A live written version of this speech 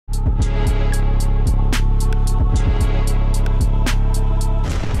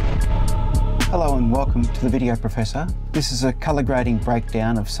and welcome to the Video Professor. This is a colour grading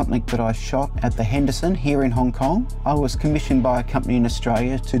breakdown of something that I shot at the Henderson here in Hong Kong. I was commissioned by a company in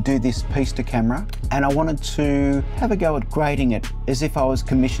Australia to do this piece to camera, and I wanted to have a go at grading it as if I was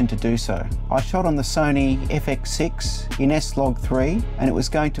commissioned to do so. I shot on the Sony FX6 in S-Log3, and it was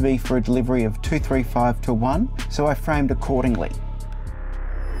going to be for a delivery of 235:1, so I framed accordingly.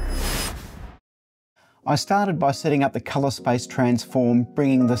 I started by setting up the colour space transform,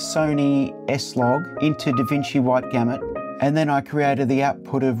 bringing the Sony S-Log into DaVinci Wide Gamut, and then I created the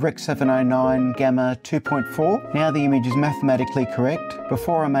output of Rec 709 Gamma 2.4. Now the image is mathematically correct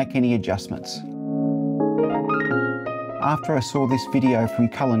before I make any adjustments. After I saw this video from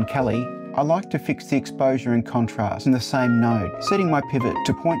Cullen Kelly, I like to fix the exposure and contrast in the same node, setting my pivot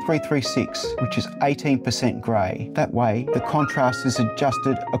to 0.336, which is 18% grey. That way, the contrast is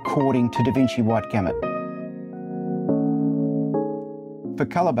adjusted according to DaVinci Wide Gamut. For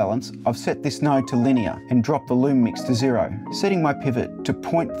colour balance, I've set this node to linear and dropped the lume mix to 0, setting my pivot to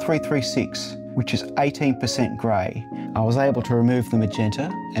 0.336, which is 18% grey. I was able to remove the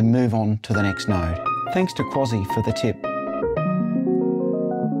magenta and move on to the next node. Thanks to Quasi for the tip.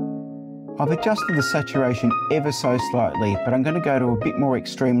 I've adjusted the saturation ever so slightly, but I'm going to go to a bit more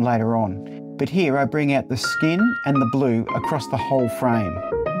extreme later on. But here I bring out the skin and the blue across the whole frame.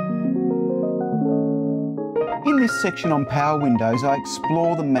 In this section on power windows, I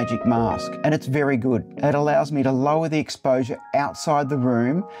explore the magic mask, and it's very good. It allows me to lower the exposure outside the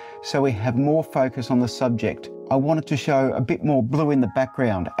room so we have more focus on the subject. I wanted to show a bit more blue in the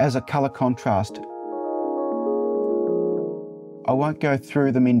background as a colour contrast. I won't go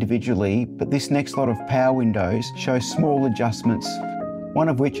through them individually, but this next lot of power windows shows small adjustments, one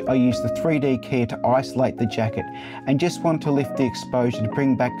of which I used the 3D keyer to isolate the jacket and just wanted to lift the exposure to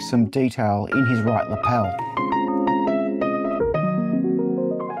bring back some detail in his right lapel.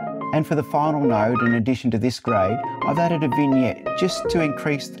 And for the final node, in addition to this grade, I've added a vignette just to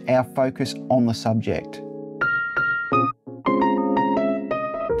increase our focus on the subject.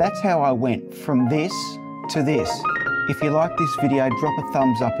 That's how I went from this to this. If you like this video, drop a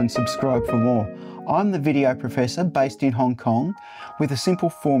thumbs up and subscribe for more. I'm the Video Professor based in Hong Kong with a simple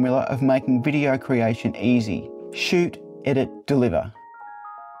formula of making video creation easy. Shoot, edit, deliver.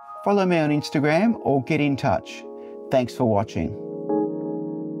 Follow me on Instagram or get in touch. Thanks for watching.